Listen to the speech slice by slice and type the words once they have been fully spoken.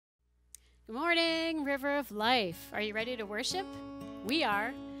Good morning, River of Life. Are you ready to worship? We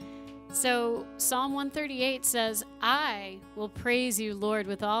are. So Psalm 138 says, I will praise you, Lord,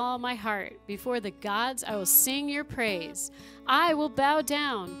 with all my heart. Before the gods, I will sing your praise. I will bow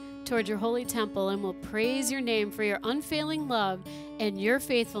down toward your holy temple and will praise your name for your unfailing love and your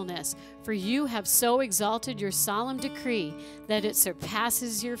faithfulness. For you have so exalted your solemn decree that it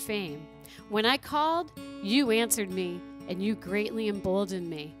surpasses your fame. When I called, you answered me, and you greatly emboldened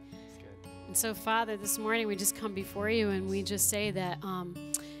me. And so, Father, this morning we just come before you and we just say that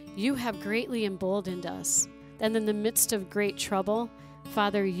you have greatly emboldened us. And in the midst of great trouble,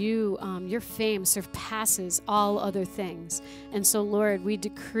 Father, your fame surpasses all other things. And so, Lord, we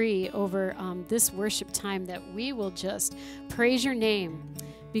decree over this worship time that we will just praise your name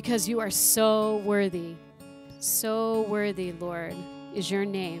because you are so worthy. So worthy, Lord, is your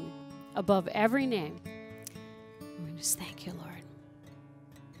name above every name. And we just thank you, Lord.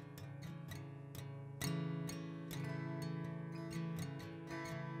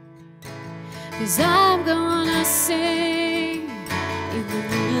 'Cause I'm gonna sing in the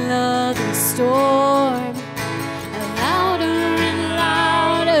middle of the storm, louder and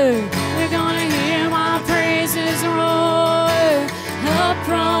louder. We're gonna hear my praises roar up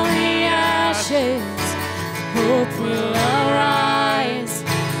from the ashes. Hope will arise,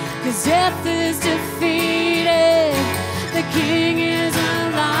 'cause death is defeated. The King is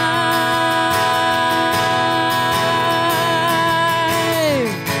alive.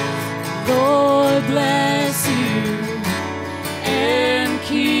 Bless you and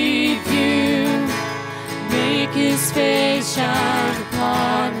keep you, make his face shine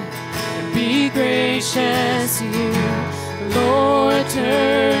upon you and be gracious to you. The Lord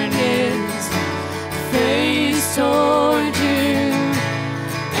turn his face toward you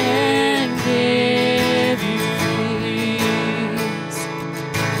and give you peace.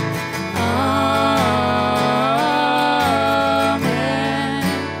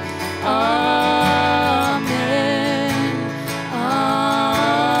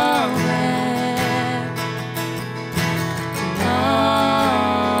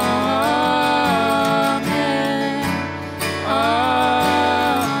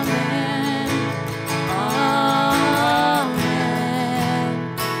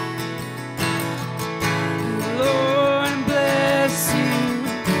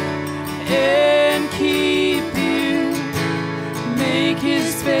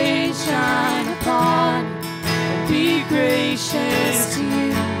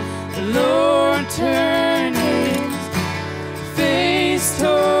 Turn his face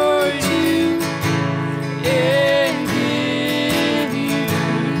toward you and give you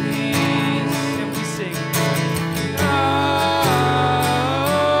peace. And we sing, Amen,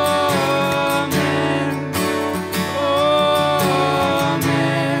 Amen,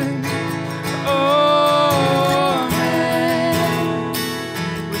 Amen.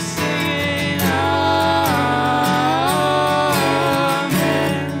 We're singing,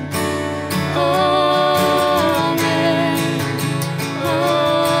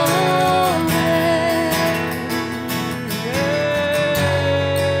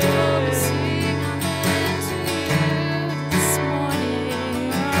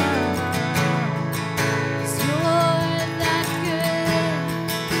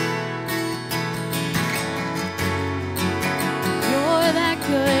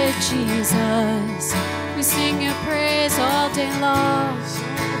 Jesus, we sing your praise all day long. So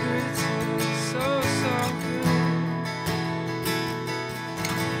good, so good.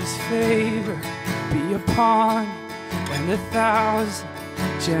 His favor be upon you and 1,000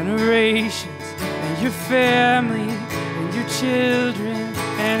 generations, and your family, and your children,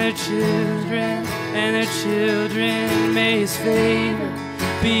 and their children, and their children. May his favor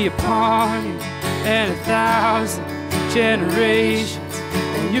be upon you and 1,000 generations,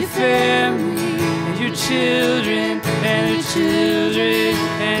 your family, and your children, and their children,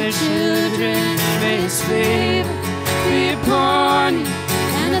 and their children. May his favor be upon you,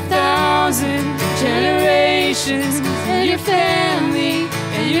 and 1,000 generations, and your family,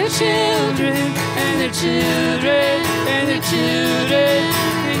 and your children, and their children, and their children.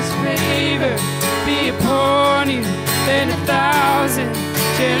 May his favor be upon you, and 1,000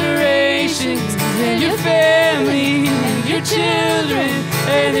 generations, and your family, and your children,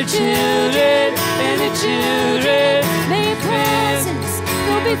 and their children, and their children. May your presence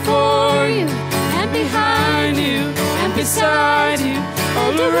go before you, and behind you, and beside you,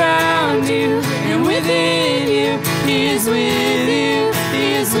 all around you, and within you. He is with you,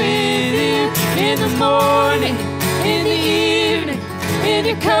 he is with you. In the morning, in the evening, and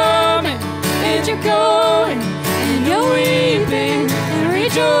you're coming, and you're going, and you're weeping, and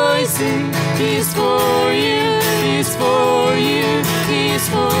rejoicing. He is for you, He is for you, He is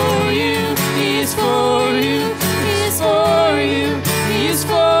for you, He is for you, He is for you, He is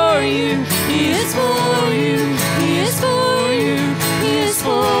for you, He is for you, He is for you, He is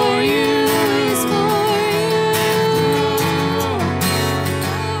for you, He is for you.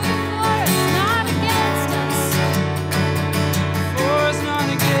 For us,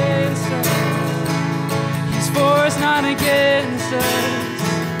 not against us. He's for us, not against us.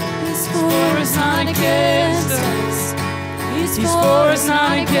 He's for us, not against us. He's for us,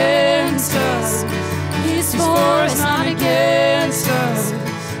 not against us. He's for us, not against us.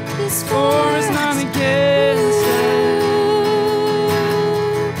 He's for us, not against us.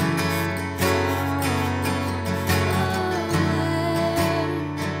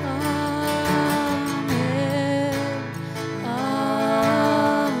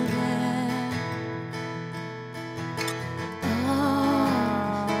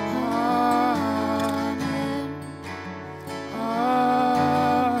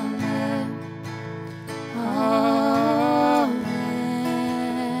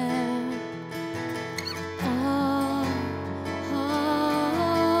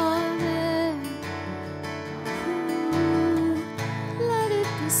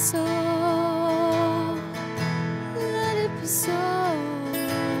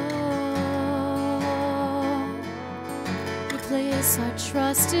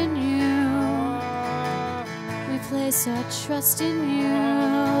 Trust in you. We place our trust in you.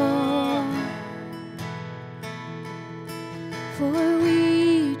 For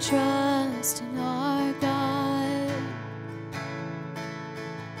we trust in our God.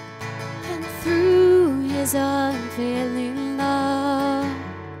 And through His unfailing love,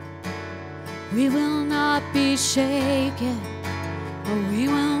 we will not be shaken. Oh, we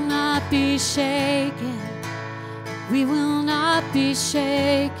will not be shaken. We will not be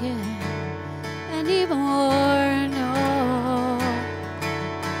shaken anymore, no.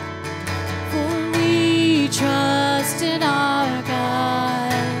 For we trust in our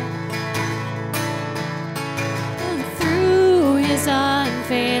God. And through His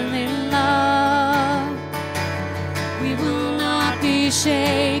unfailing love, we will not be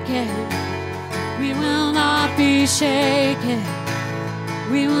shaken. We will not be shaken.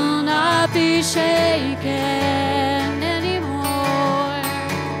 We will not be shaken anymore.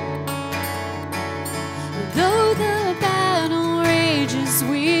 Though the battle rages,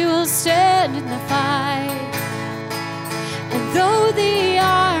 we will stand in the fight. And though the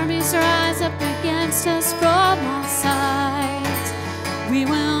armies rise up against us from all sides, we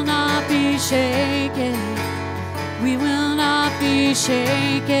will not be shaken. We will not be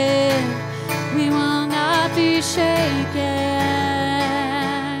shaken. We will not be shaken.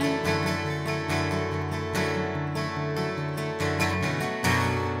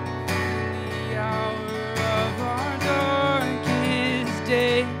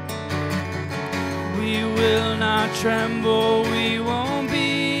 Tremble, we won't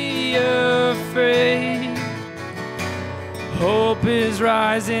be afraid. Hope is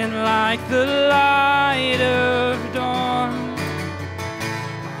rising like the light of dawn.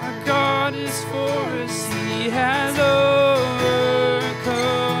 Our God is for us, He has overcome.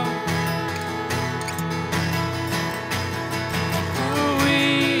 Oh,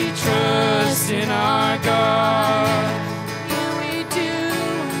 we trust in our God.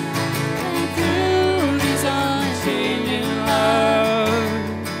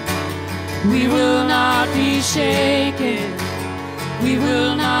 We will not be shaken. We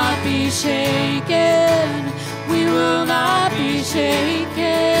will not be shaken. We will not be shaken.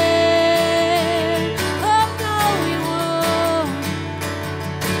 Oh no, we won't.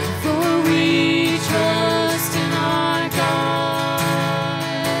 For we trust in our God.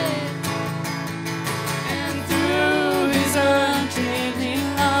 And through His unchanging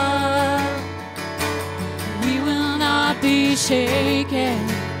love, we will not be shaken.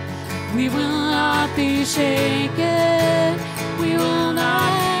 We will not be shaken. We will not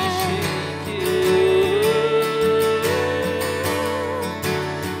be shaken.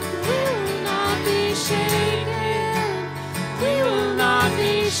 We will not be shaken. We will not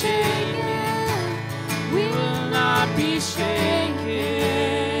be shaken. We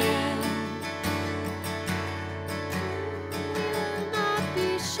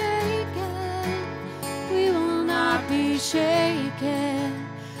will not be shaken.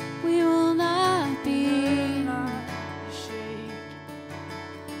 We will not be shaken.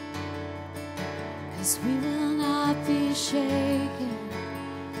 'Cause we will not be shaken.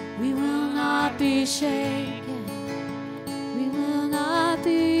 We will not be shaken. We will not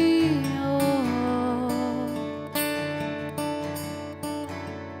be. Oh.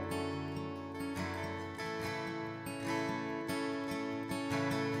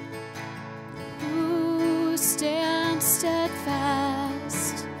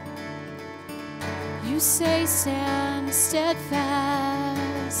 say stand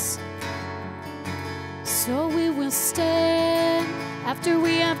steadfast. So we will stand after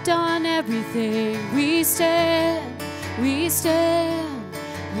we have done everything. We stand, we stand,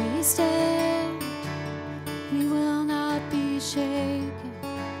 we stand. We will not be shaken.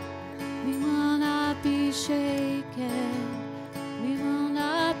 We will not be shaken. We will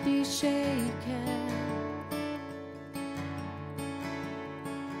not be shaken.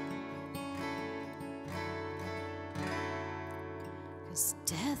 'Cause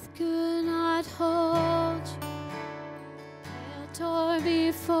death could not hold you. Hell tore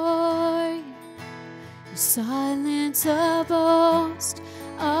before you. You silence the boast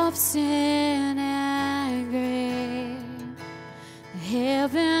of sin and grave. The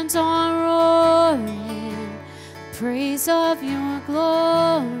heavens are roaring, praise of your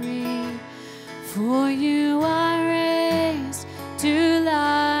glory. For you are raised to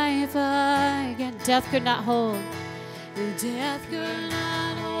life again. Death could not hold. Death could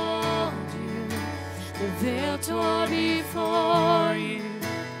not hold you. The veil tore before you.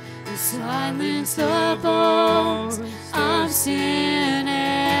 You silence the boast of sin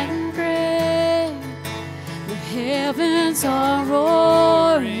and grave. The heavens are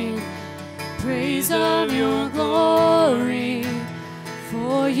roaring, praise of your glory.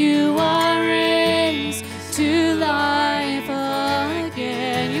 For you are raised to life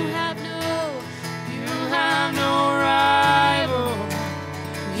again. You have no rival.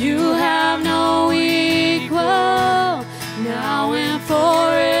 You have no equal. Now and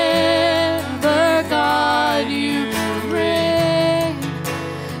forever, God, you reign.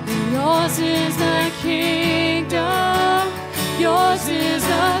 Yours is the kingdom. Yours is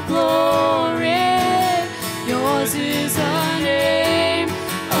the glory. Yours is the name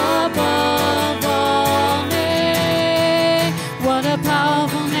above all names. What a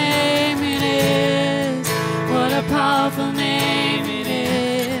powerful name it is. What a powerful name it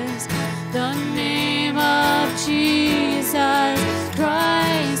is. The name of Jesus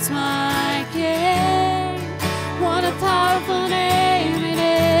Christ, my King. What a powerful name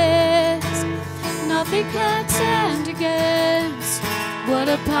it is. Nothing can stand against. What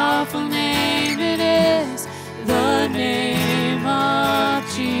a powerful name it is. The name of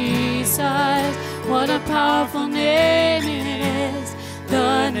Jesus. What a powerful name it is.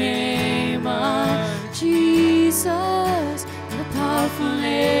 The name of Jesus. What a powerful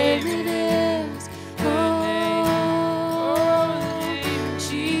name it is. Oh,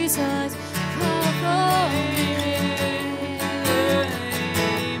 Jesus. Powerful name. The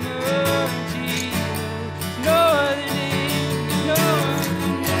name of Jesus. No other name, no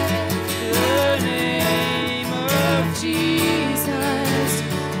other name. The name of Jesus.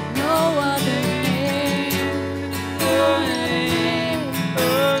 No other name. the name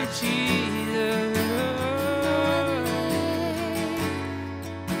of Jesus.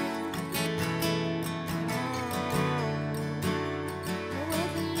 No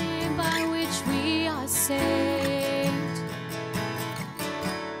other name by which we are saved.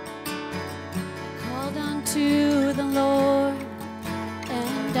 Called unto the Lord,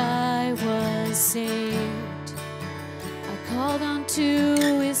 and I was saved. I called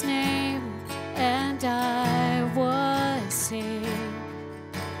unto his name, and I was saved.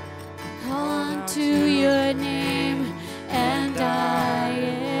 I call unto your name, and I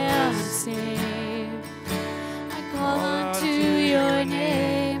am saved. I call unto your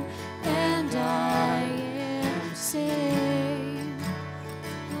name, and I am saved.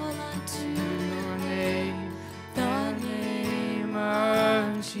 Call unto Your name, the name name,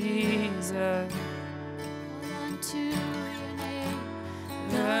 of Jesus. call unto your name,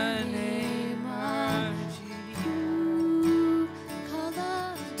 The name of Jesus. Ooh, call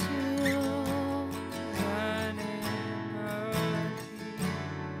unto The name of Jesus.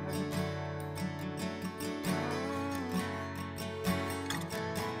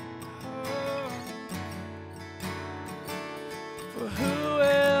 For who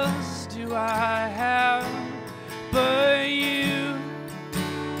else do I have but you?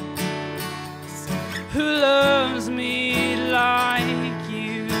 Who loves me like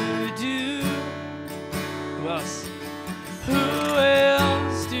you do? Who else? Who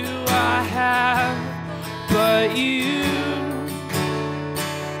else do I have but you?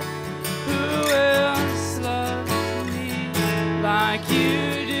 Who else loves me like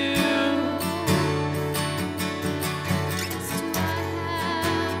you do? do I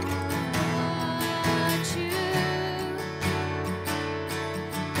have but you?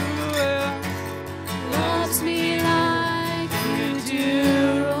 Who else Loves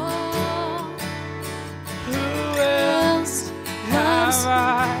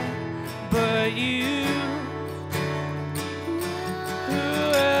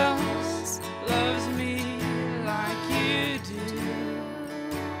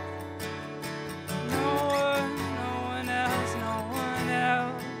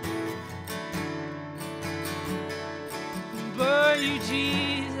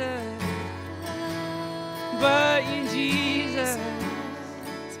Jesus.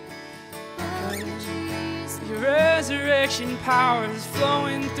 Your resurrection power is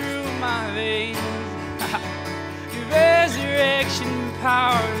flowing through my veins. Your resurrection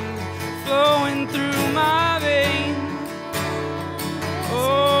power is flowing through my veins.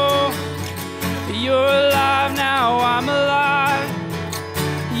 Oh, you're alive now, I'm alive.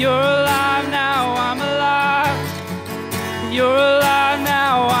 You're alive now, I'm alive. You're alive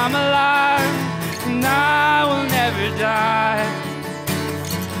now, I'm alive. And I will never die.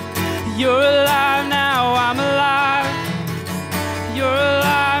 You're alive now, I'm alive. You're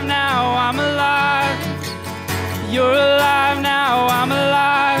alive now, I'm alive. You're alive now, I'm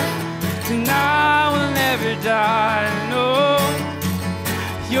alive. And I will never die. No.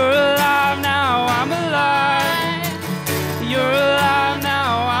 You're alive now, I'm alive. You're alive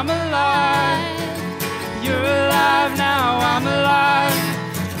now, I'm alive. You're alive now, I'm alive.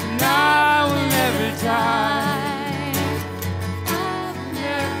 And I will never die. I'll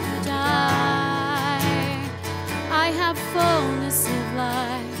never die. I have fullness of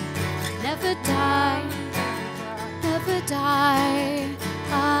life. Never die. Never die.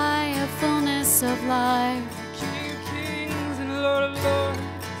 I have fullness of life. King of kings and Lord of lords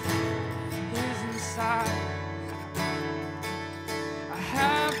is inside. I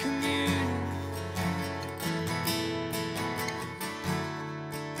have communion.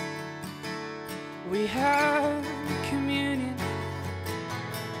 We have communion.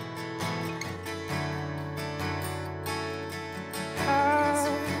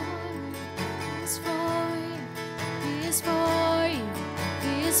 He is for you. He is for you.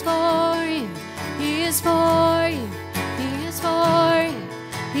 He is for you. He is for you.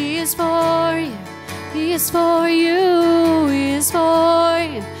 He is for you. He is for you. He is for you. He is for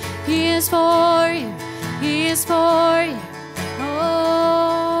you. He is for you. He is for you.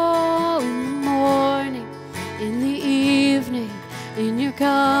 Oh, in the morning, in the evening, in your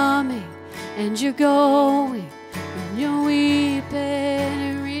coming and you're going, and you're weeping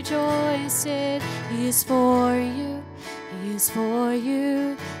and rejoicing. He is for you. He is for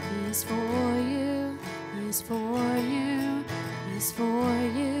you. He is for you. He is for you. He is for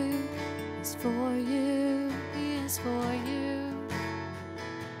you. He is for you. He is for you.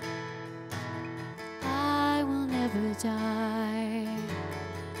 I will never die.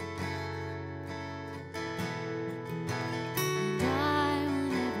 And I will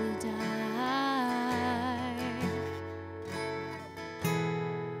never die.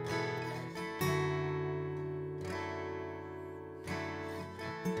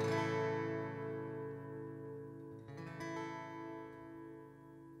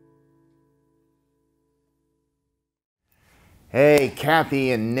 Hey,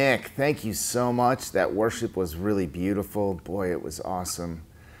 Kathy and Nick, thank you so much. That worship was really beautiful. Boy, it was awesome.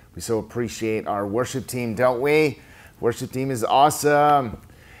 We so appreciate our worship team, don't we? Worship team is awesome.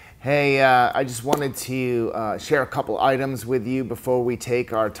 Hey, I just wanted to share a couple items with you before we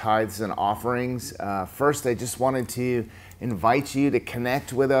take our tithes and offerings. First, I just wanted to invite you to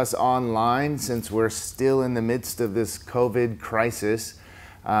connect with us online since we're still in the midst of this COVID crisis.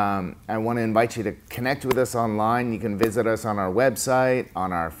 I want to invite you to connect with us online. You can visit us on our website,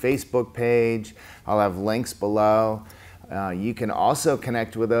 on our Facebook page. I'll have links below. You can also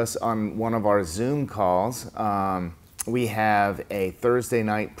connect with us on one of our Zoom calls. We have a Thursday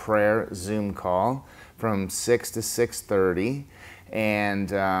night prayer Zoom call from 6 to 6:30. And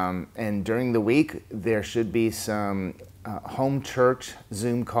during the week, there should be some home church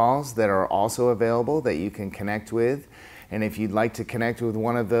Zoom calls that are also available that you can connect with. And if you'd like to connect with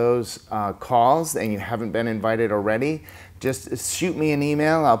one of those calls and you haven't been invited already, just shoot me an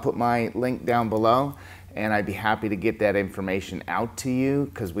email. I'll put my link down below, and I'd be happy to get that information out to you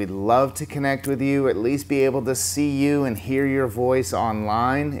because we'd love to connect with you, at least be able to see you and hear your voice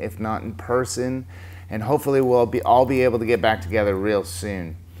online, if not in person. And hopefully we'll all be able to get back together real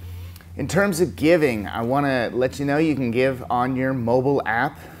soon. In terms of giving, I want to let you know you can give on your mobile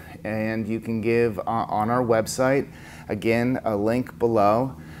app and you can give on our website. Again, a link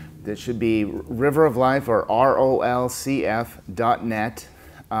below. That should be River of Life or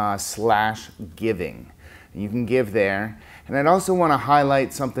rolcf.net/giving. You can give there. And I'd also want to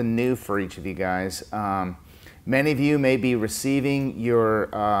highlight something new for each of you guys. Many of you may be receiving your,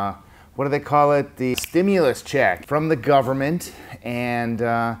 what do they call it? The stimulus check from the government. And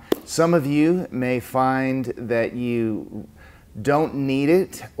some of you may find that you don't need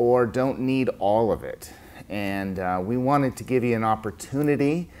it or don't need all of it. And we wanted to give you an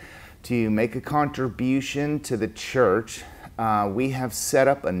opportunity to make a contribution to the church. We have set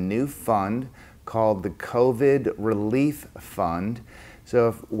up a new fund called the COVID Relief Fund.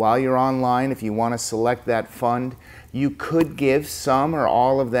 So while you're online, if you want to select that fund, you could give some or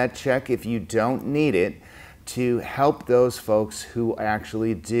all of that check if you don't need it to help those folks who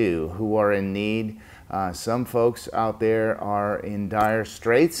actually do, who are in need. Some folks out there are in dire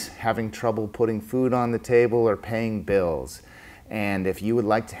straits, having trouble putting food on the table or paying bills. And if you would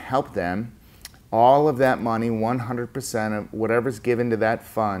like to help them, all of that money, 100% of whatever's given to that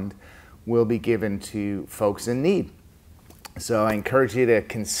fund, will be given to folks in need. So I encourage you to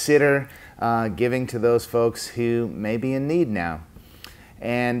consider giving to those folks who may be in need now.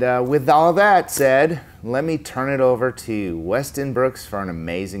 And with all that said, let me turn it over to Weston Brooks for an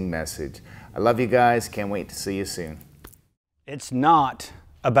amazing message. I love you guys. Can't wait to see you soon. It's not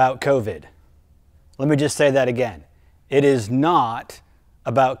about COVID. Let me just say that again. It is not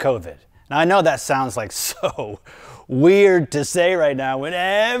about COVID. Now, I know that sounds like so weird to say right now when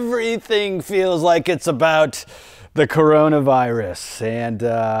everything feels like it's about the coronavirus. And,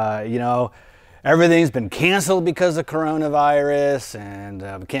 you know, everything's been canceled because of coronavirus,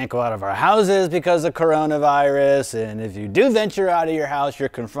 and we can't go out of our houses because of coronavirus. And if you do venture out of your house, you're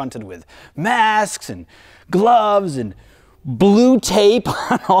confronted with masks and gloves and blue tape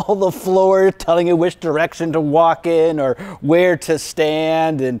on all the floors telling you which direction to walk in or where to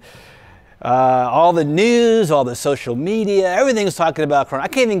stand. And all the news, all the social media, everything's talking about corona. I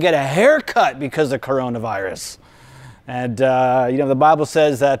can't even get a haircut because of coronavirus. And, you know, the Bible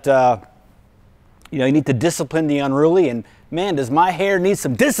says that, you know, you need to discipline the unruly. And man, does my hair need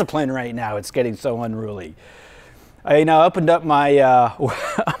some discipline right now. It's getting so unruly. I opened up my,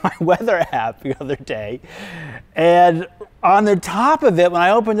 my weather app the other day. And on the top of it, when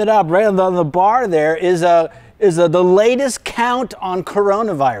I opened it up, right on the bar there is the latest count on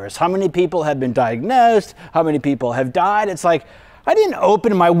coronavirus. How many people have been diagnosed? How many people have died? It's like, I didn't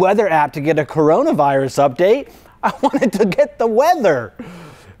open my weather app to get a coronavirus update. I wanted to get the weather.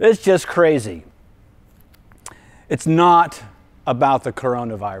 It's just crazy. It's not about the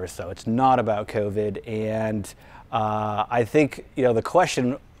coronavirus, though. It's not about COVID. And I think, you know, the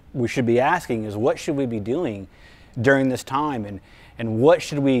question we should be asking is, what should we be doing during this time? And what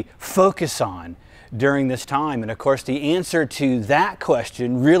should we focus on during this time? And of course, the answer to that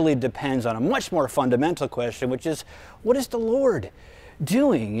question really depends on a much more fundamental question, which is, what is the Lord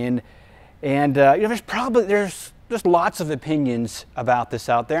doing? And you know, there's lots of opinions about this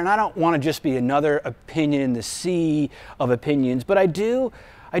out there, and I don't want to just be another opinion in the sea of opinions, but I do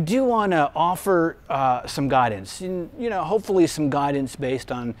want to offer some guidance, and, you know, hopefully some guidance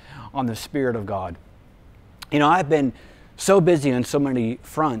based on the Spirit of God. You know, I've been so busy on so many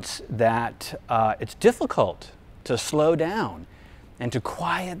fronts that it's difficult to slow down and to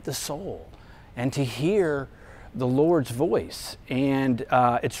quiet the soul and to hear the Lord's voice. And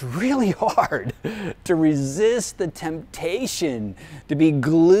it's really hard to resist the temptation to be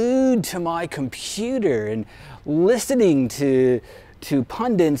glued to my computer and listening to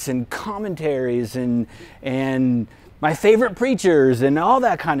pundits and commentaries and my favorite preachers and all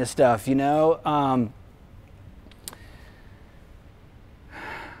that kind of stuff, you know.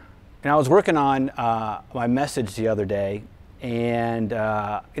 And I was working on my message the other day, and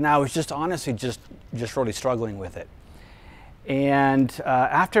I was just honestly just really struggling with it. And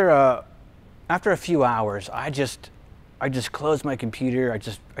after a few hours, I just closed my computer. I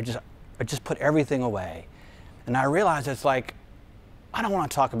just put everything away, and I realized it's like, I don't want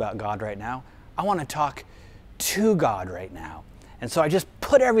to talk about God right now. I want to talk to God right now. And so I just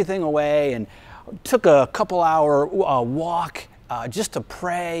put everything away and took a couple-hour walk just to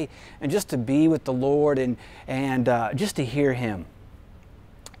pray and just to be with the Lord and just to hear Him.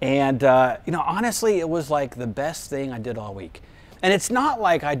 And you know, honestly, it was like the best thing I did all week. And it's not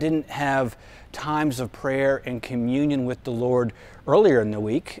like I didn't have times of prayer and communion with the Lord earlier in the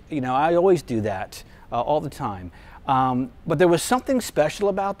week. You know, I always do that all the time. But there was something special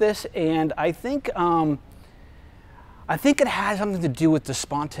about this, and I think it had something to do with the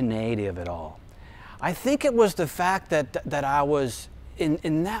spontaneity of it all. I think it was the fact that I was,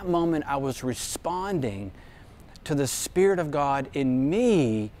 in that moment, I was responding to the Spirit of God in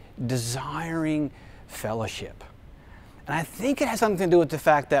me desiring fellowship. And I think it has something to do with the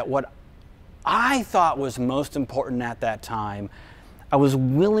fact that what I thought was most important at that time, I was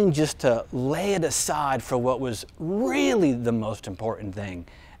willing just to lay it aside for what was really the most important thing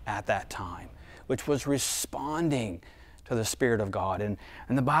at that time, which was responding to the Spirit of God. And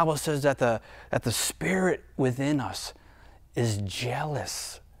the Bible says that the Spirit within us is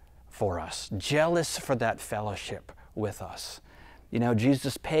jealous for us, jealous for that fellowship with us. You know,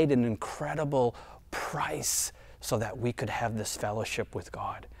 Jesus paid an incredible price so that we could have this fellowship with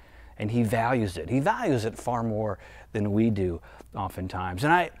God. and he values it. He values it far more than we do oftentimes.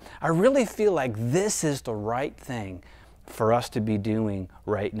 And I really feel like this is the right thing for us to be doing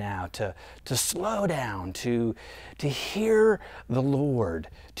right now, to slow down, to hear the Lord,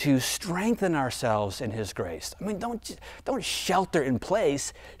 to strengthen ourselves in his grace. I mean, don't shelter in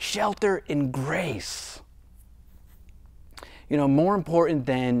place, shelter in grace. You know, more important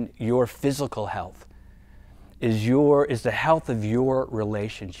than your physical health is the health of your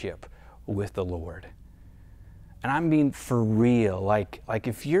relationship with the Lord. And I mean for real, like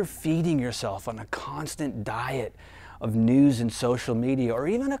if you're feeding yourself on a constant diet of news and social media, or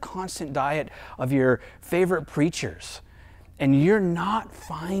even a constant diet of your favorite preachers, and you're not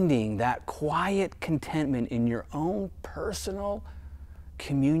finding that quiet contentment in your own personal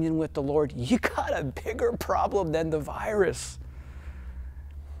communion with the Lord, you got a bigger problem than the virus.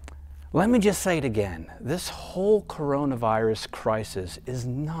 Let me just say it again. This whole coronavirus crisis is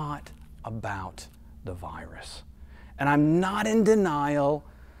not about the virus. And I'm not in denial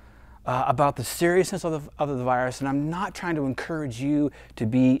about the seriousness of the virus, and I'm not trying to encourage you to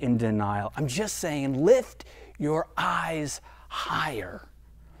be in denial. I'm just saying, lift your eyes higher.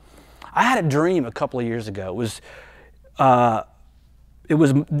 I had a dream a couple of years ago. It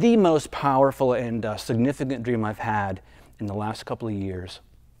was the most powerful and significant dream I've had in the last couple of years.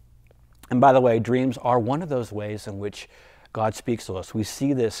 And by the way, dreams are one of those ways in which God speaks to us. We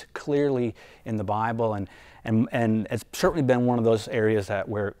see this clearly in the Bible, and it's certainly been one of those areas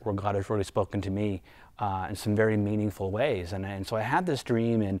where God has really spoken to me in some very meaningful ways. And so I had this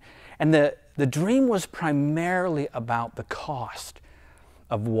dream, and the dream was primarily about the cost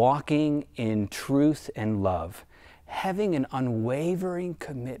of walking in truth and love, having an unwavering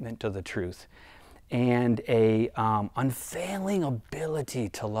commitment to the truth, and a unfailing ability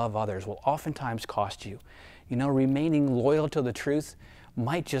to love others will oftentimes cost you. You know, remaining loyal to the truth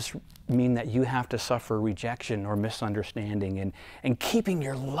might just mean that you have to suffer rejection or misunderstanding, and keeping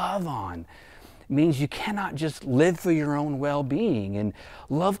your love on means you cannot just live for your own well-being. And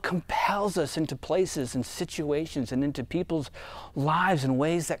love compels us into places and situations and into people's lives in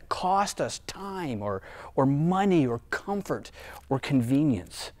ways that cost us time or money or comfort or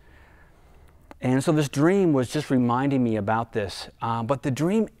convenience. And so this dream was just reminding me about this, but the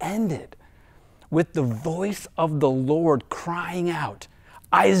dream ended with the voice of the Lord crying out,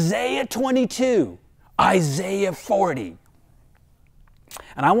 Isaiah 22, Isaiah 40.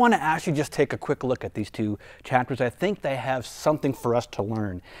 And I want to actually just take a quick look at these two chapters. I think they have something for us to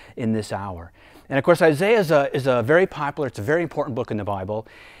learn in this hour. And of course, Isaiah is a very popular, it's a very important book in the Bible.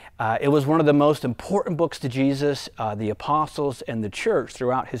 It was one of the most important books to Jesus, the apostles, and the church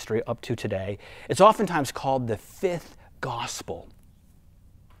throughout history up to today. It's oftentimes called the fifth gospel.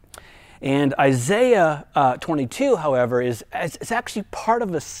 And Isaiah 22, however, is actually part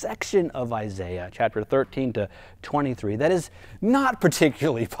of a section of Isaiah, chapter 13 to 23, that is not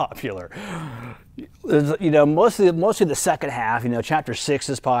particularly popular. You know, mostly the second half, you know, chapter 6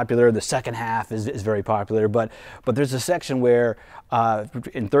 is popular, the second half is very popular, but there's a section where,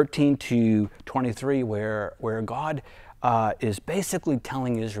 in 13 to 23, where God is basically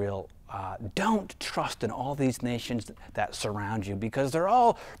telling Israel, don't trust in all these nations that surround you, because they're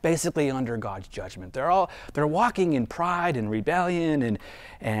all basically under God's judgment. They're walking in pride and rebellion,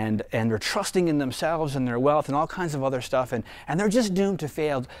 and they're trusting in themselves and their wealth and all kinds of other stuff, and they're just doomed to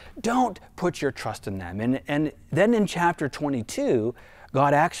fail. Don't put your trust in them. And then in chapter 22,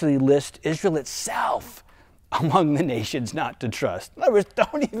 God actually lists Israel itself among the nations not to trust. In other words,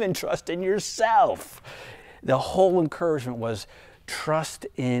 don't even trust in yourself. The whole encouragement was, trust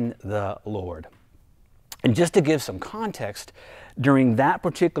in the Lord. And just to give some context, during that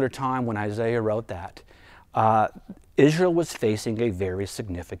particular time when Isaiah wrote that, Israel was facing a very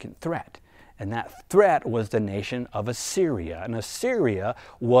significant threat. And that threat was the nation of Assyria. And Assyria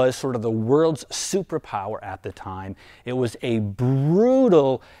was sort of the world's superpower at the time. It was a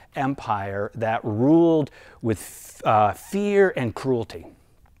brutal empire that ruled with fear and cruelty.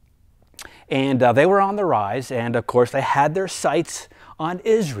 And they were on the rise, and of course they had their sights on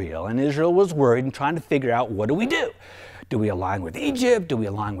Israel, and Israel was worried and trying to figure out, what do we do? Do we align with Egypt? Do we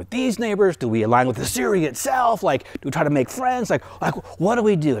align with these neighbors? Do we align with Assyria itself? Like, do we try to make friends? Like what do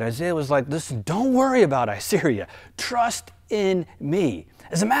we do? And Isaiah was like, listen, don't worry about Assyria. Trust in me.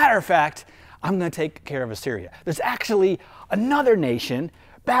 As a matter of fact, I'm going to take care of Assyria. There's actually another nation,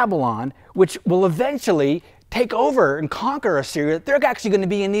 Babylon, which will eventually take over and conquer Assyria. They're actually going to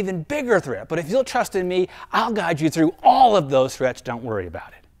be an even bigger threat. But if you'll trust in me, I'll guide you through all of those threats. Don't worry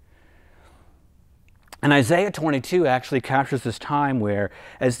about it. And Isaiah 22 actually captures this time where,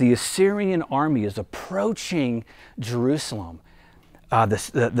 as the Assyrian army is approaching Jerusalem,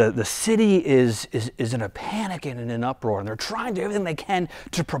 the city is in a panic and in an uproar, and they're trying to do everything they can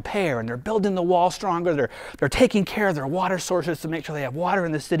to prepare, and they're building the wall stronger. They're taking care of their water sources to make sure they have water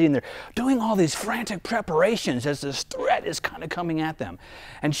in the city, and they're doing all these frantic preparations as this threat is kind of coming at them.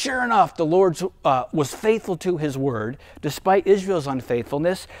 And sure enough, the Lord was faithful to his word, despite Israel's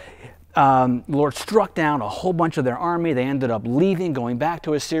unfaithfulness. The Lord struck down a whole bunch of their army. They ended up leaving, going back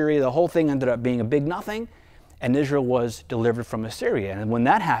to Assyria. The whole thing ended up being a big nothing, and Israel was delivered from Assyria. And when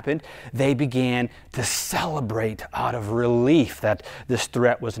that happened, they began to celebrate out of relief that this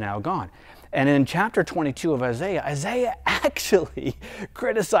threat was now gone. And in chapter 22 of Isaiah, Isaiah actually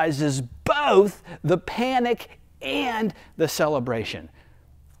criticizes both the panic and the celebration.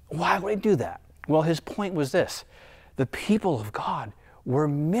 Why would he do that? Well, his point was this: the people of God were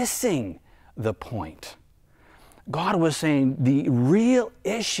missing the point. God was saying the real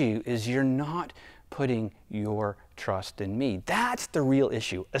issue is you're not putting your trust in me. That's the real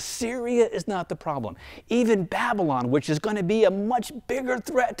issue. Assyria is not the problem. Even Babylon, which is going to be a much bigger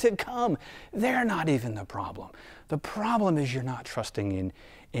threat to come, they're not even the problem. The problem is you're not trusting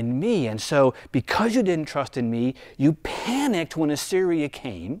in me. And so because you didn't trust in me, you panicked when Assyria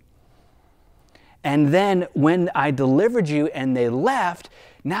came. And then when I delivered you and they left,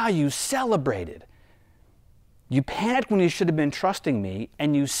 now you celebrated. You panicked when you should have been trusting me,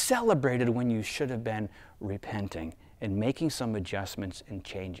 and you celebrated when you should have been repenting and making some adjustments and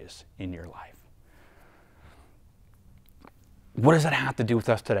changes in your life. What does that have to do with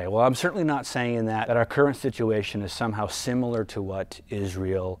us today? Well, I'm certainly not saying that our current situation is somehow similar to what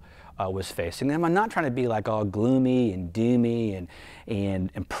Israel was facing. And I'm not trying to be like all gloomy and doomy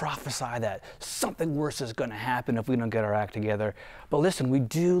and prophesy that something worse is going to happen if we don't get our act together. But listen, we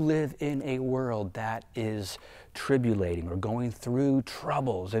do live in a world that is tribulating or going through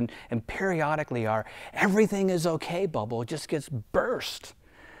troubles, and periodically our everything is okay bubble just gets burst.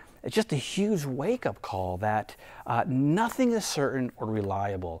 It's just a huge wake-up call that nothing is certain or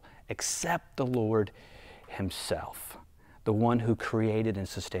reliable except the Lord himself, the one who created and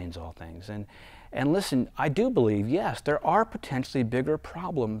sustains all things. And listen, I do believe, yes, there are potentially bigger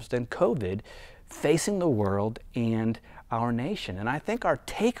problems than COVID facing the world and our nation. And I think our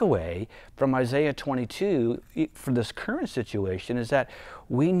takeaway from Isaiah 22 for this current situation is that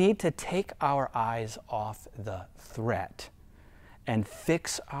we need to take our eyes off the threat and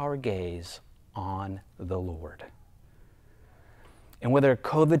fix our gaze on the Lord. And whether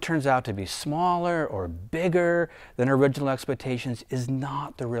COVID turns out to be smaller or bigger than original expectations is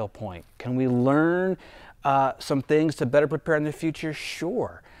not the real point. Can we learn some things to better prepare in the future?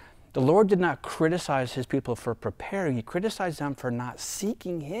 Sure. The Lord did not criticize his people for preparing. He criticized them for not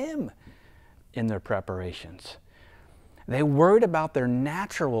seeking him in their preparations. They worried about their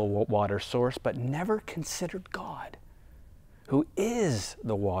natural water source, but never considered God, who is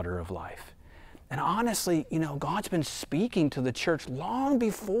the water of life. And honestly, you know, God's been speaking to the church long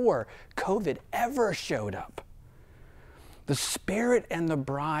before COVID ever showed up. The Spirit and the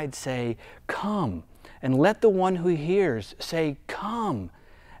bride say, "Come," and let the one who hears say, "Come,"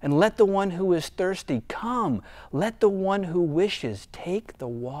 and let the one who is thirsty come. Let the one who wishes take the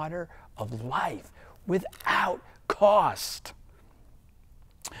water of life without cost.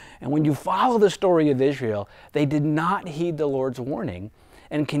 And when you follow the story of Israel, they did not heed the Lord's warning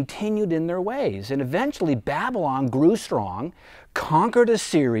and continued in their ways. And eventually Babylon grew strong, conquered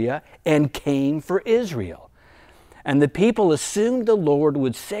Assyria, and came for Israel. And the people assumed the Lord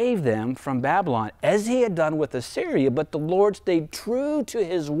would save them from Babylon, as he had done with Assyria, but the Lord stayed true to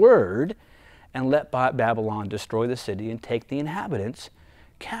his word and let Babylon destroy the city and take the inhabitants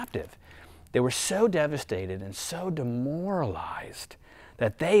captive. They were so devastated and so demoralized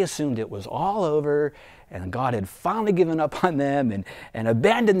that they assumed it was all over and God had finally given up on them and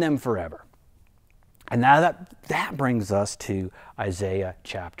abandoned them forever. And now that brings us to Isaiah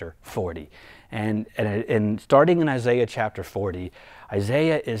chapter 40. And starting in Isaiah chapter 40,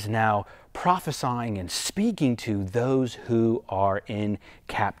 Isaiah is now prophesying and speaking to those who are in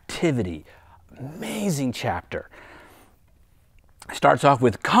captivity. Amazing chapter. It starts off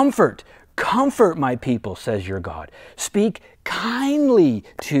with comfort. Comfort my people, says your God. Speak kindly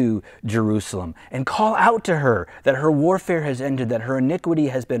to Jerusalem and call out to her that her warfare has ended, that her iniquity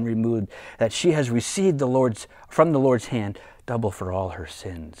has been removed, that she has received from the Lord's hand double for all her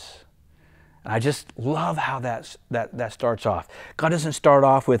sins. And I just love how that starts off. God doesn't start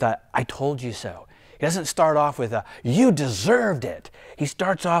off with a, "I told you so." He doesn't start off with a, "You deserved it." He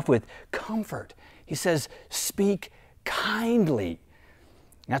starts off with comfort. He says, "Speak kindly."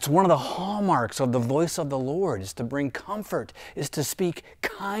 That's one of the hallmarks of the voice of the Lord, is to bring comfort, is to speak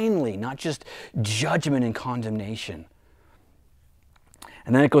kindly, not just judgment and condemnation.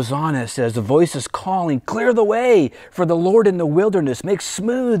 And then it goes on and it says, the voice is calling, clear the way for the Lord in the wilderness, make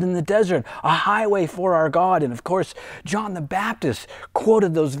smooth in the desert a highway for our God. And of course, John the Baptist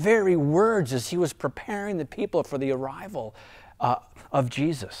quoted those very words as he was preparing the people for the arrival of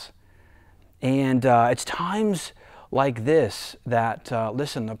Jesus. And it's times like this that,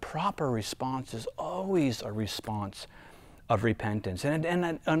 listen, the proper response is always a response of repentance.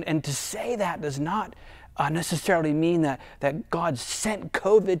 And to say that does not necessarily mean that God sent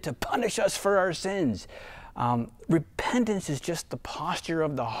COVID to punish us for our sins. Repentance is just the posture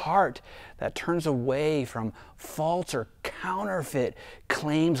of the heart that turns away from false or counterfeit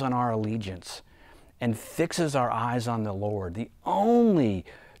claims on our allegiance and fixes our eyes on the Lord, the only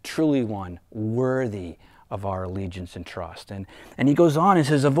truly one worthy of our allegiance and trust. And he goes on and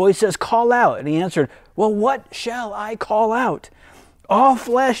says, a voice says, call out. And he answered, well, what shall I call out? All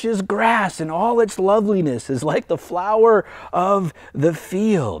flesh is grass, and all its loveliness is like the flower of the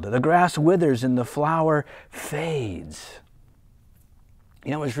field. The grass withers and the flower fades.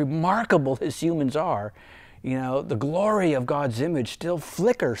 You know, as remarkable as humans are, you know, the glory of God's image still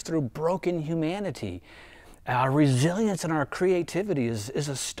flickers through broken humanity. Our resilience and our creativity is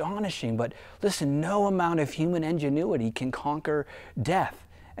astonishing, but listen, no amount of human ingenuity can conquer death.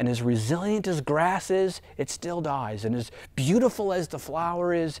 And as resilient as grass is, it still dies. And as beautiful as the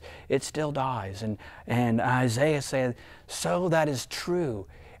flower is, it still dies. And Isaiah said, so that is true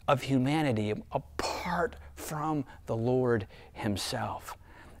of humanity apart from the Lord himself.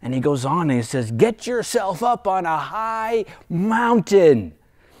 And he goes on and he says, get yourself up on a high mountain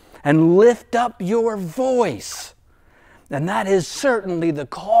and lift up your voice. And that is certainly the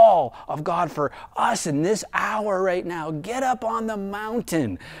call of God for us in this hour right now. Get up on the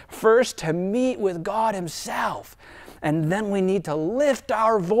mountain, first to meet with God himself. And then we need to lift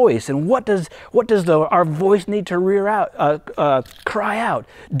our voice. And what does our voice need to cry out?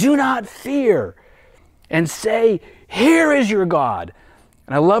 Do not fear. And say, here is your God.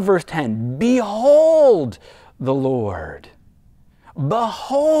 And I love verse 10. Behold the Lord.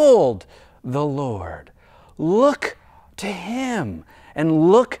 Behold the Lord. Look to him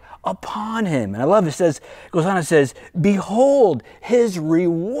and look upon him. And I love it goes on and says, behold, his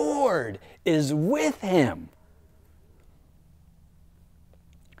reward is with him.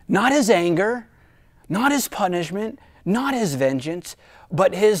 Not his anger, not his punishment, not his vengeance,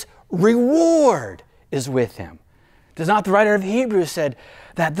 but his reward is with him. Does not the writer of Hebrews said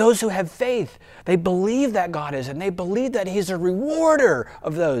that those who have faith, they believe that God is, and they believe that he's a rewarder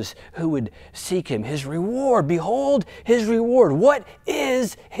of those who would seek him. His reward, behold his reward. What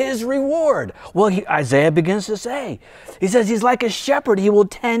is his reward? Well, Isaiah begins to say, he says he's like a shepherd, he will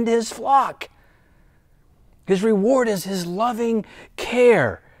tend his flock. His reward is his loving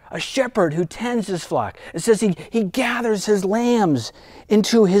care. A shepherd who tends his flock. It says he gathers his lambs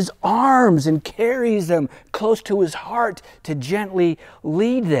into his arms and carries them close to his heart to gently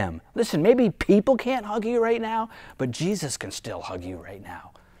lead them. Listen, maybe people can't hug you right now, but Jesus can still hug you right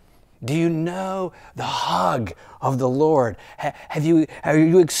now. Do you know the hug of the Lord? Are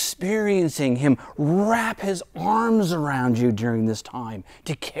you experiencing him wrap his arms around you during this time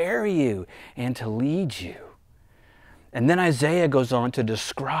to carry you and to lead you? And then Isaiah goes on to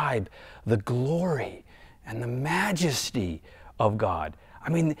describe the glory and the majesty of God. I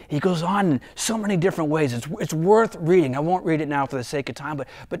mean, he goes on in so many different ways. It's worth reading. I won't read it now for the sake of time,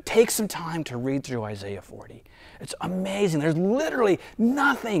 but take some time to read through Isaiah 40. It's amazing. There's literally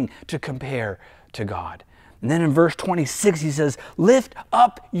nothing to compare to God. And then in verse 26, he says, lift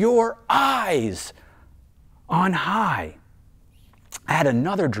up your eyes on high. I had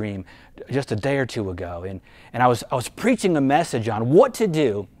another dream just a day or two ago, and I was preaching a message on what to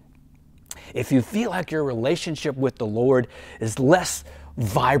do if you feel like your relationship with the Lord is less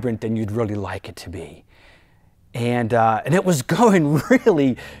vibrant than you'd really like it to be. And it was going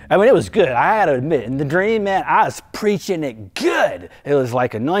really, I mean, it was good. I had to admit, in the dream, man, I was preaching it good. It was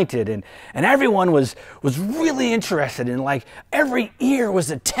like anointed, and everyone was really interested, and like every ear was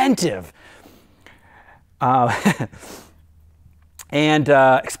attentive. And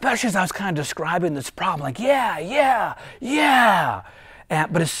especially as I was kind of describing this problem, like, yeah.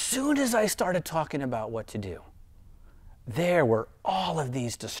 But as soon as I started talking about what to do, there were all of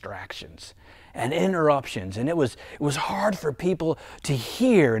these distractions and interruptions, and it was hard for people to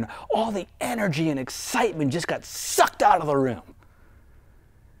hear, and all the energy and excitement just got sucked out of the room.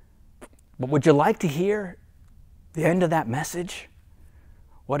 But would you like to hear the end of that message?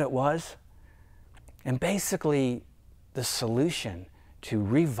 What it was? And basically, the solution to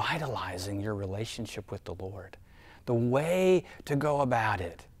revitalizing your relationship with the Lord, the way to go about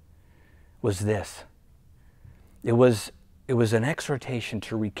it was this. It was it was an exhortation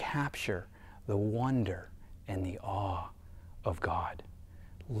to recapture the wonder and the awe of God.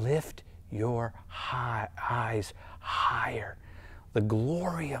 Lift your eyes higher. The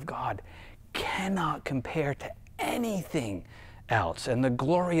glory of God cannot compare to anything else, and the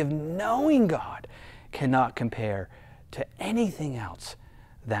glory of knowing God cannot compare to anything else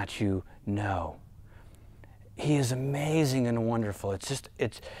that you know. He is amazing and wonderful.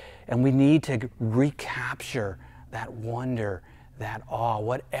 And we need to recapture that wonder, that awe,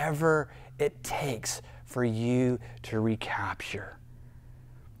 whatever it takes for you to recapture.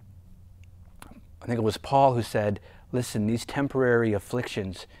 I think it was Paul who said, listen, these temporary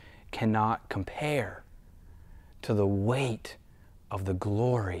afflictions cannot compare to the weight of the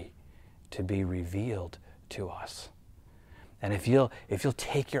glory to be revealed to us. And if you'll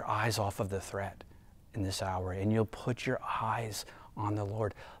take your eyes off of the threat in this hour and you'll put your eyes on the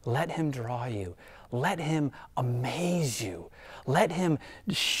Lord, let Him draw you. Let Him amaze you. Let Him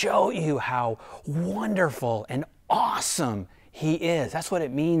show you how wonderful and awesome He is. That's what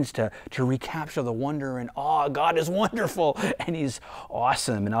it means to recapture the wonder and awe. God is wonderful and He's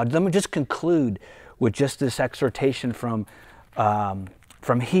awesome. And let me just conclude with just this exhortation from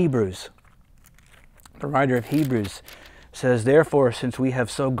Hebrews. The writer of Hebrews says, therefore, since we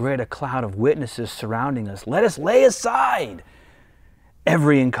have so great a cloud of witnesses surrounding us, let us lay aside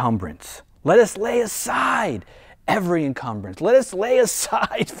every encumbrance. Let us lay aside every encumbrance. Let us lay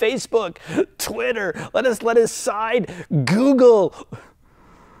aside Facebook, Twitter. Let us lay aside Google.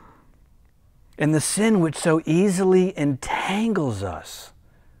 And the sin which so easily entangles us.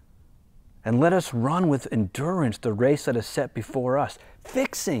 And let us run with endurance the race that is set before us,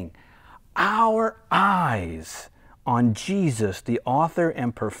 fixing our eyes on Jesus, the author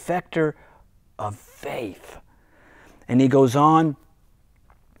and perfecter of faith. And he goes on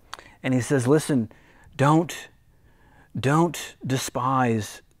and he says, listen, don't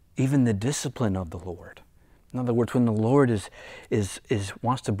despise even the discipline of the Lord. In other words, when the Lord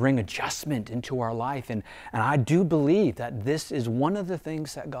wants to bring adjustment into our life, and I do believe that this is one of the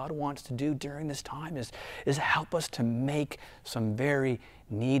things that God wants to do during this time is help us to make some very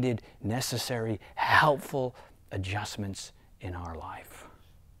needed, necessary, helpful adjustments in our life.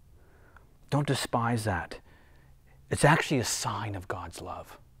 Don't despise that. It's actually a sign of God's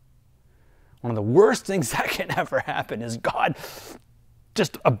love. One of the worst things that can ever happen is God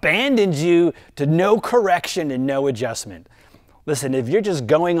just abandons you to no correction and no adjustment. Listen, if you're just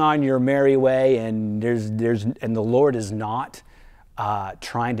going on your merry way and the Lord is not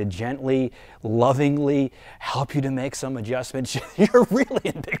trying to gently, lovingly help you to make some adjustments, you're really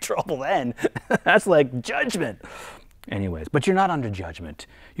in big trouble then. That's like judgment. Anyways, but you're not under judgment.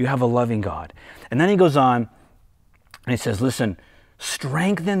 You have a loving God. And then he goes on and he says, listen,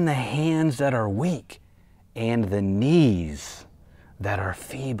 strengthen the hands that are weak and the knees that are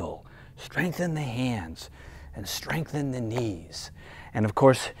feeble. Strengthen the hands and strengthen the knees. And of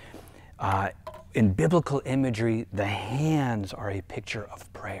course, in biblical imagery, the hands are a picture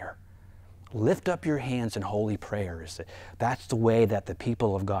of prayer. Lift up your hands in holy prayers. That's the way that the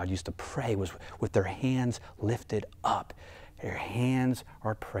people of God used to pray, was with their hands lifted up. Your hands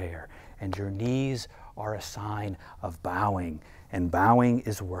are prayer, and your knees are a sign of bowing, and bowing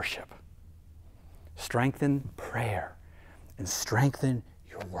is worship. Strengthen prayer and strengthen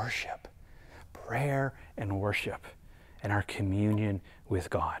your worship. Prayer and worship and our communion with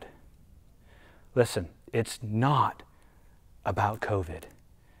God. Listen, it's not about COVID.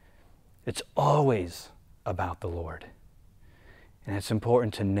 It's always about the Lord. And it's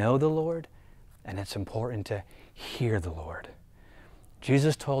important to know the Lord, and it's important to hear the Lord.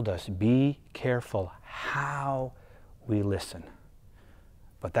 Jesus told us, be careful how we listen.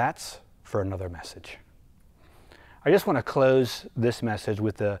 But that's for another message. I just want to close this message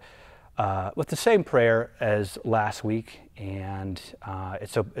with the same prayer as last week, and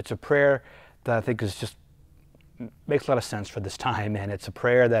it's a prayer that I think makes a lot of sense for this time, and it's a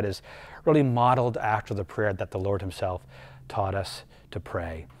prayer that is really modeled after the prayer that the Lord Himself taught us to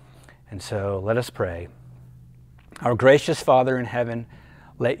pray. And so let us pray. Our gracious Father in heaven,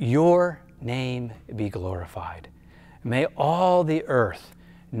 let Your name be glorified. May all the earth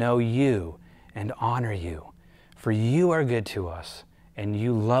know You and honor You, for You are good to us, and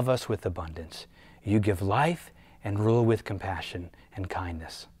You love us with abundance. You give life and rule with compassion and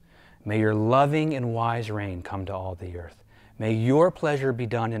kindness. May Your loving and wise reign come to all the earth. May Your pleasure be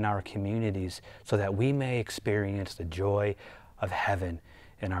done in our communities so that we may experience the joy of heaven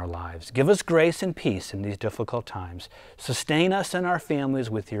in our lives. Give us grace and peace in these difficult times. Sustain us and our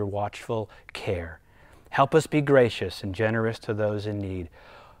families with Your watchful care. Help us be gracious and generous to those in need.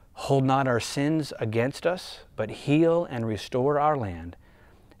 Hold not our sins against us, but heal and restore our land.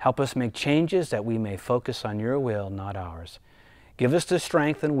 Help us make changes that we may focus on your will, not ours. Give us the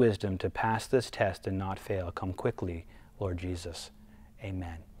strength and wisdom to pass this test and not fail. Come quickly, Lord Jesus.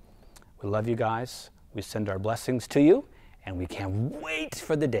 Amen. We love you guys. We send our blessings to you, and we can't wait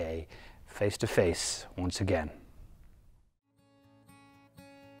for the day face to face once again.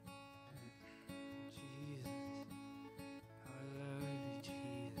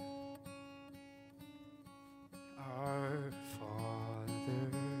 Our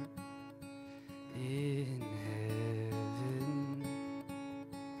Father in heaven,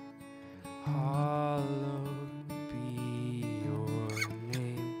 hallowed be your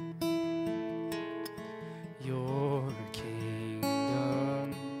name. Your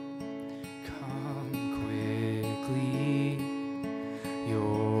kingdom come quickly.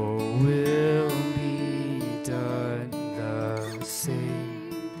 Your will be done the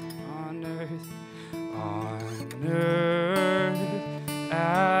same on earth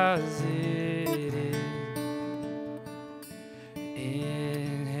as it is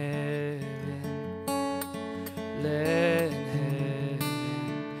in heaven. Let heaven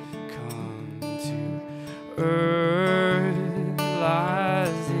come to earth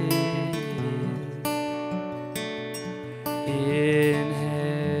as it is in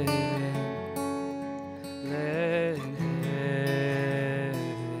heaven. Let heaven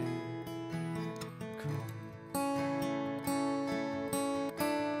come.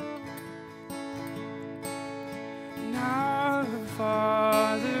 Our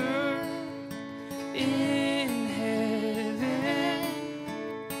Father in heaven,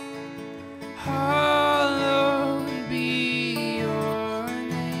 hallowed be your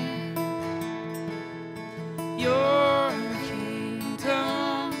name. Your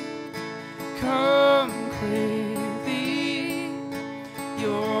kingdom come quickly.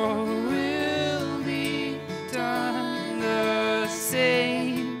 Your will be done the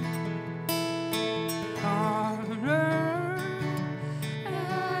same on earth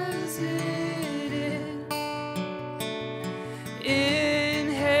as it is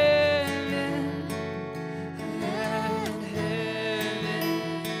in heaven. Let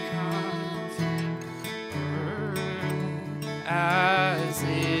heaven come to earth as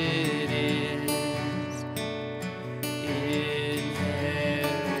it is in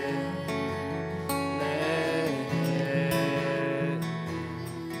heaven. Let heaven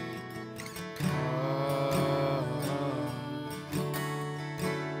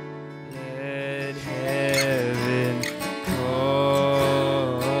let heaven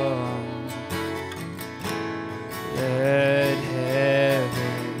come. Let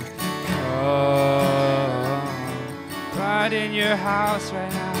heaven come. Right in your house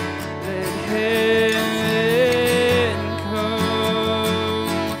right now. Let heaven come.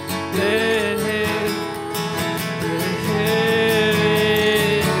 Let heaven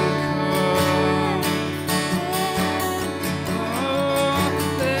come.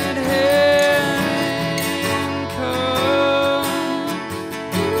 Oh, let heaven come.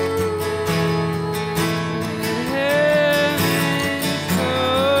 Let heaven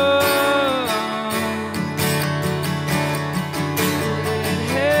come. Let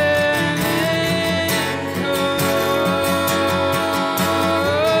heaven come.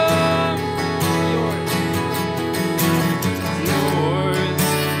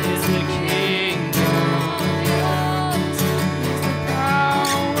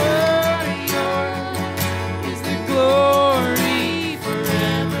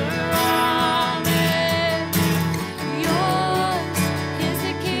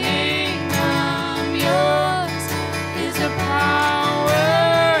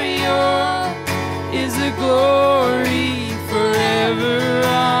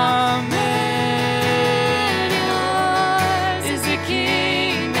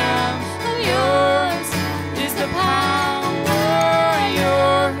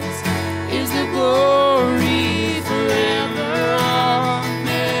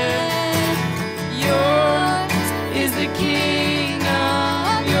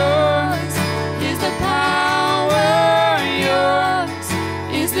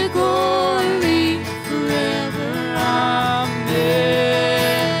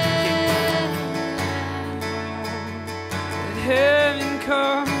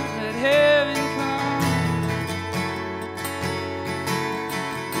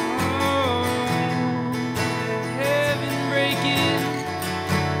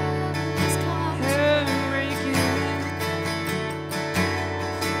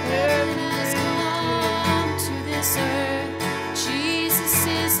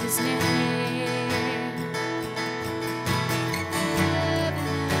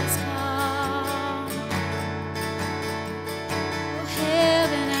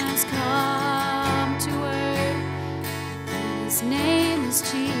 is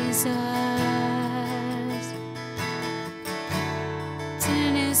Jesus. It's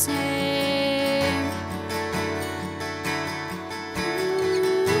in His name.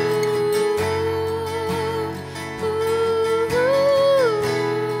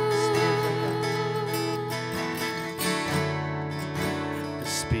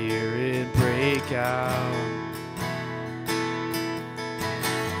 Spirit, break out.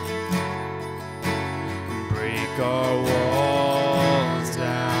 Break our walls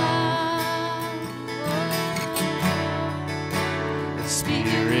down.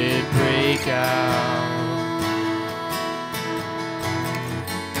 Spirit, break out.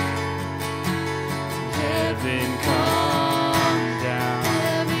 Heaven, come down.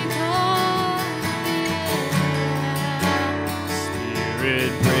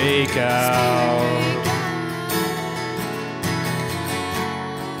 Spirit, break out.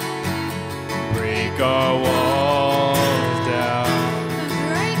 Break our walls down.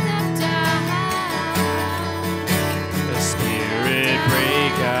 Break them down. The Spirit,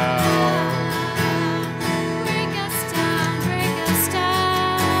 break out. Break us down, break us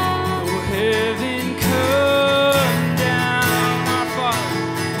down. Oh, heaven, come down, our Father.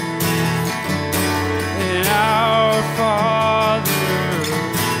 And our Father,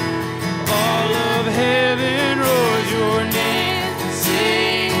 all of heaven roars your name.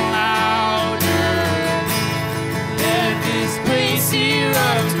 Sing louder. Let this place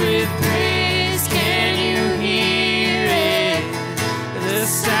erupt with praise. Can you hear it? The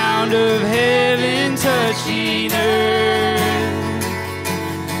sound of heaven touching earth.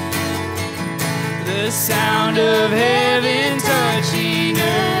 The sound of heaven touching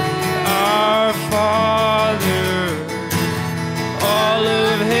earth. Our Father, all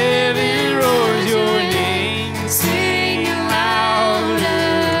of heaven roars your name. Sing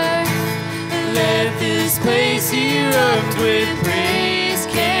louder. Let this place erupt with praise.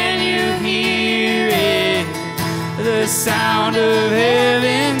 Can you hear it? The sound of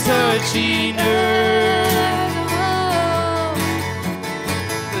heaven touching earth.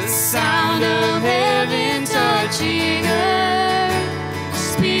 The sound of heaven touching earth.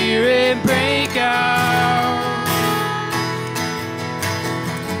 Spirit, break out.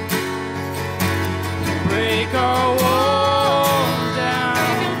 Break our walls down.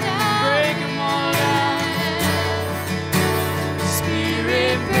 Break them all down.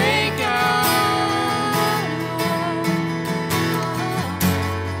 Spirit, break out.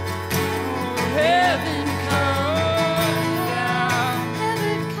 Oh, heaven, come down.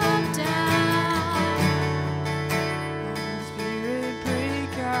 Heaven come down. Spirit,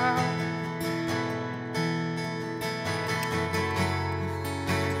 break out.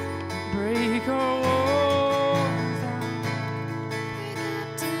 Break our walls down.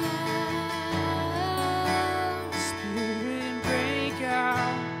 Spirit, break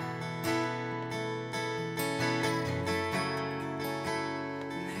out.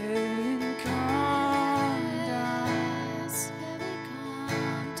 Heaven, come down. Heaven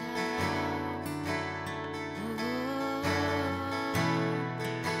come down.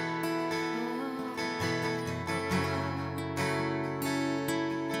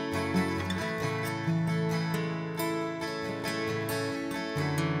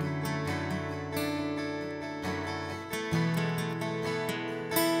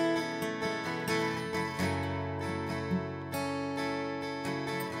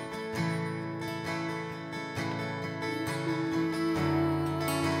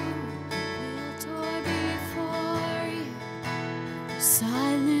 We'll toil before you,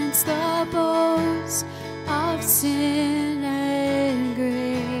 silence the boast of sin and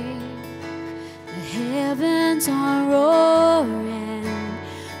grave. The heavens are roaring,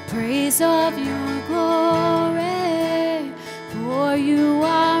 praise of your glory, for you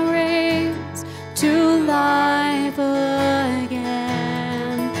are raised to life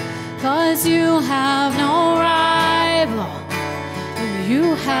again. 'Cause you have no rival,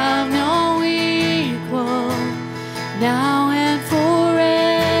 you have no equal, now and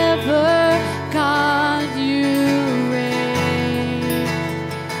forever, God, you reign.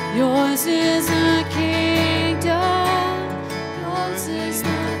 Yours is the kingdom, yours is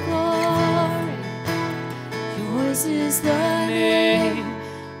the glory, yours is the name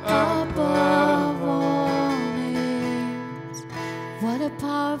above all names. What a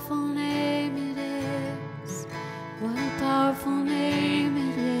powerful name it is. What a powerful name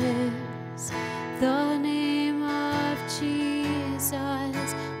it is. The name of Jesus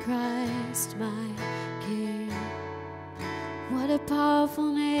Christ, my King. What a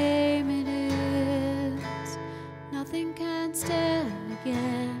powerful name it is. Nothing can stand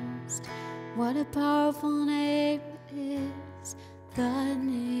against. What a powerful name it is. The The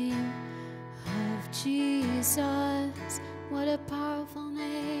name of Jesus, what a powerful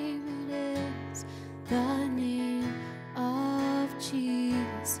name it is. The name of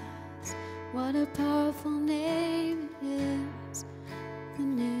Jesus, what a powerful name.